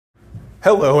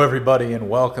Hello, everybody, and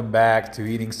welcome back to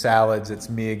Eating Salads. It's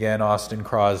me again, Austin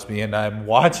Crosby, and I'm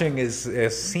watching as a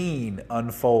scene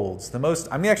unfolds.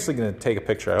 I'm actually going to take a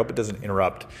picture. I hope it doesn't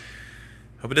interrupt.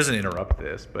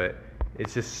 This, but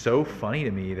it's just so funny to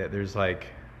me that there's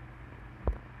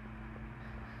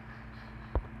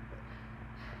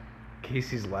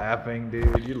Casey's laughing,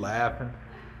 dude. You're laughing.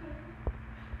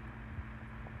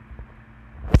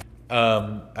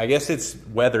 I guess it's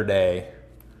weather day.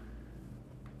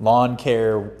 Lawn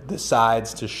care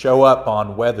decides to show up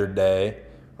on weather day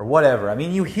or whatever. I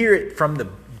mean, you hear it from the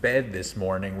bed this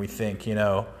morning. We think,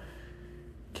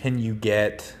 can you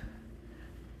get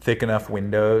thick enough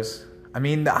windows? I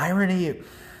mean, the irony,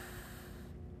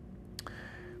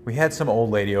 we had some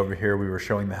old lady over here. We were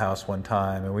showing the house one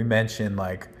time and we mentioned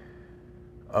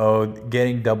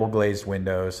getting double glazed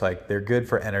windows, they're good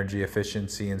for energy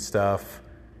efficiency and stuff.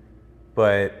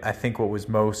 But I think what was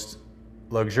most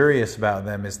luxurious about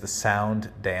them is the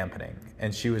sound dampening.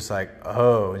 And she was like,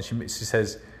 oh, and she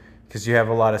says, because you have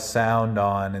a lot of sound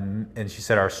on, and she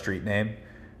said our street name.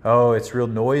 Oh, it's real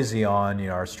noisy on,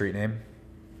 our street name.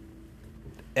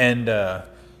 And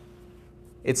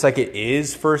it's it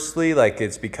is, firstly,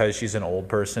 it's because she's an old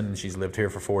person and she's lived here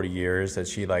for 40 years that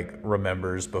she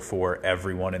remembers before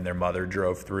everyone and their mother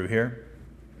drove through here.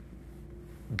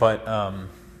 But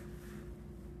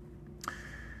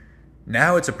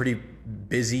now it's a pretty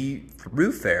busy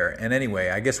thoroughfare. And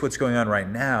anyway, I guess what's going on right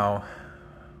now,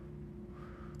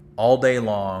 all day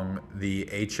long, the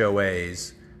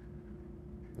HOA's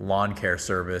lawn care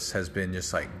service has been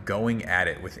just going at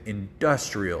it with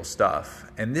industrial stuff.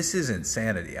 And this is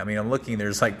insanity. I mean, I'm looking,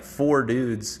 there's 4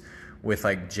 dudes with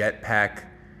jetpack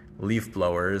leaf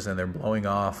blowers, and they're blowing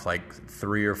off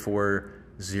 3 or 4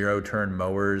 zero-turn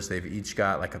mowers. They've each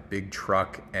got a big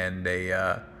truck and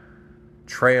a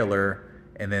trailer.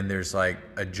 And then there's a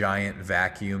giant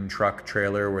vacuum truck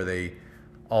trailer where they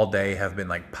all day have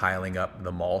been piling up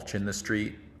the mulch in the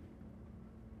street,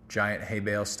 giant hay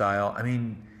bale style. I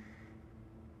mean,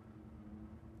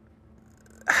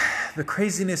 the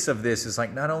craziness of this is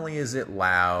not only is it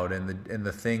loud and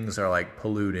the things are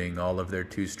polluting all of their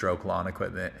 2-stroke lawn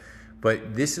equipment,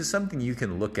 but this is something you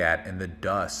can look at, and the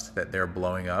dust that they're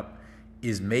blowing up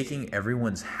is making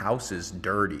everyone's houses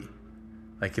dirty.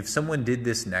 If someone did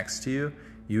this next to you,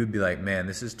 you would be like, man,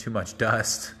 this is too much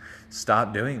dust.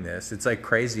 Stop doing this. It's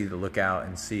crazy to look out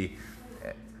and see.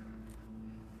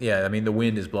 Yeah, I mean, the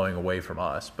wind is blowing away from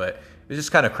us, but it's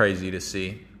just kind of crazy to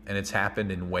see. And it's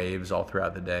happened in waves all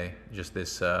throughout the day. Just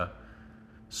this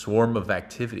swarm of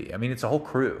activity. I mean, it's a whole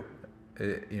crew.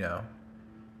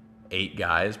 8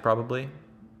 guys probably,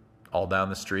 all down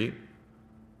the street.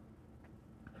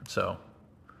 So,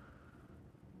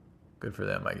 good for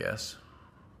them, I guess.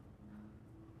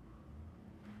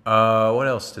 What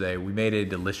else today? We made a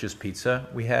delicious pizza.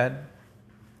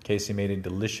 Casey made a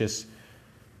delicious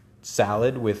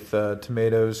salad with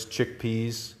tomatoes,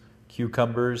 chickpeas,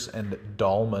 cucumbers, and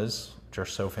dolmas, which are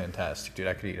so fantastic. Dude,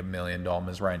 I could eat 1 million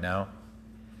dolmas right now.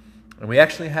 And we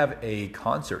actually have a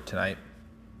concert tonight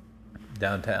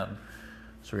downtown.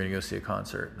 So we're going to go see a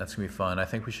concert. That's going to be fun. I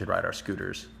think we should ride our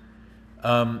scooters.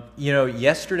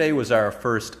 Yesterday was our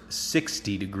first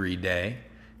 60-degree day.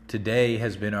 Today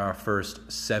has been our first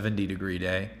 70-degree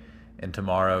day, and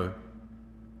tomorrow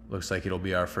looks like it'll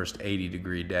be our first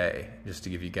 80-degree day. Just to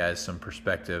give you guys some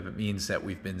perspective, it means that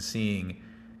we've been seeing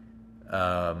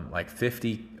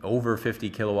over 50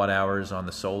 kilowatt hours on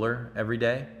the solar every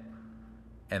day,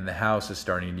 and the house is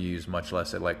starting to use much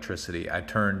less electricity. I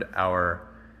turned our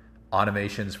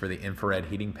automations for the infrared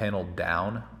heating panel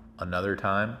down another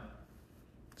time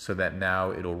so that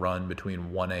now it'll run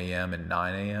between 1 a.m. and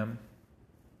 9 a.m.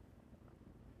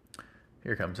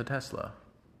 Here comes a Tesla.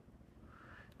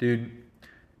 Dude,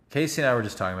 Casey and I were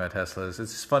just talking about Teslas.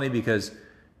 It's just funny because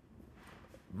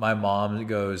my mom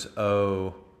goes,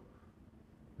 oh,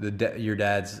 your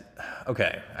dad's...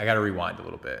 Okay, I got to rewind a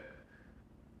little bit.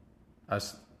 I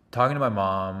was talking to my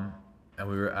mom,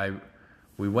 and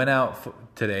we went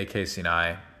out today, Casey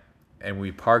and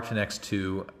we parked next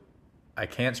to, I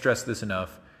can't stress this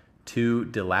enough, 2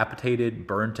 dilapidated,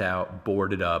 burnt out,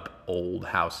 boarded up old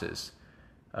houses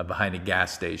behind a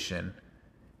gas station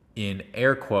in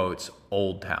air quotes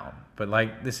Old Town.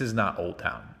 But this is not Old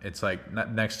Town. It's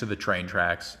next to the train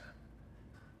tracks,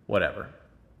 whatever.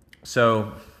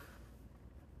 So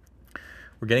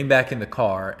we're getting back in the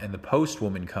car, and the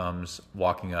postwoman comes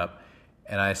walking up,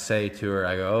 and I say to her,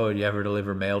 I go, oh, do you ever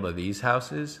deliver mail to these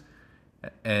houses?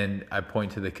 And I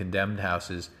point to the condemned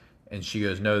houses, and she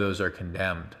goes, no, those are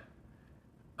condemned.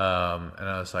 And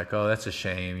I was like, oh, that's a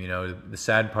shame. The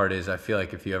sad part is I feel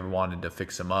like if you ever wanted to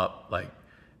fix them up,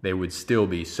 they would still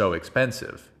be so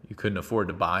expensive. You couldn't afford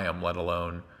to buy them, let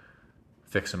alone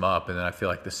fix them up. And then I feel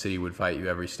like the city would fight you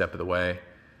every step of the way.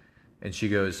 And she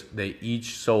goes, they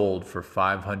each sold for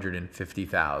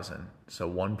 $550,000. So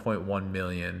 1.1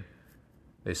 million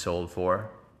they sold for.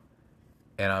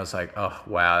 And I was like, oh,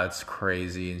 wow, that's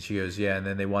crazy. And she goes, yeah, and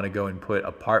then they want to go and put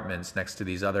apartments next to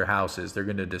these other houses. They're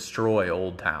going to destroy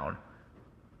Old Town.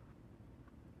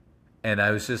 And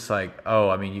I was just like, oh,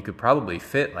 I mean, you could probably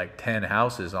fit like 10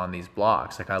 houses on these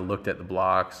blocks. Like I looked at the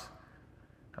blocks.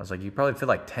 I was like, you probably fit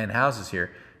like 10 houses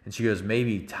here. And she goes,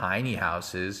 maybe tiny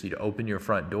houses. You'd open your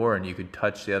front door and you could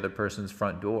touch the other person's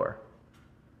front door.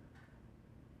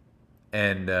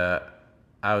 And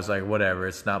I was like, whatever.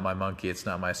 It's not my monkey. It's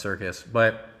not my circus.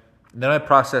 But then I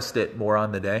processed it more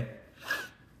on the day.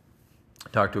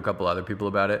 Talked to a couple other people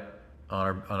about it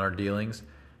on our dealings.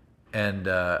 And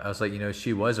I was like,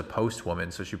 she was a post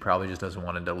woman, so she probably just doesn't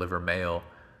want to deliver mail.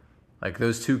 Like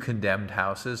those two condemned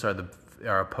houses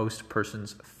are a post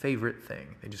person's favorite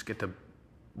thing. They just get to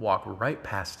walk right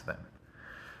past them.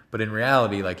 But in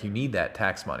reality, like you need that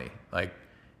tax money. Like,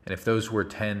 and if those were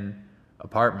 10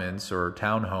 apartments or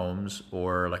townhomes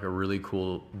or like a really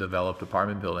cool developed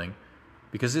apartment building,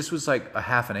 because this was like a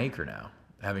half an acre now,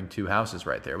 having two houses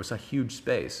right there. It was a huge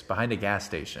space behind a gas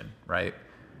station, right?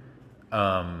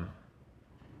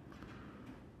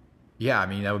 Yeah, I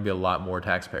mean, that would be a lot more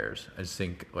taxpayers. I just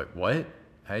think, like, what?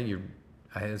 Hey,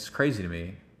 it's crazy to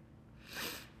me.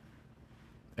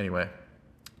 Anyway,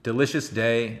 delicious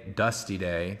day, dusty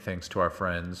day, thanks to our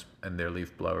friends and their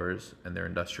leaf blowers and their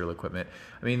industrial equipment.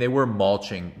 I mean, they were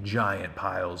mulching giant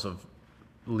piles of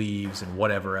leaves and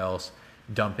whatever else,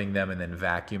 dumping them and then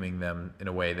vacuuming them in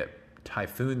a way that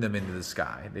typhooned them into the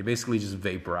sky. They basically just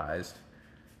vaporized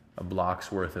a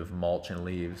block's worth of mulch and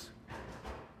leaves.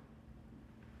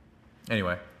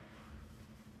 Anyway,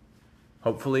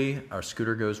 hopefully our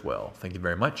scooter goes well. Thank you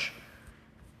very much.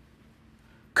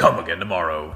 Come again tomorrow.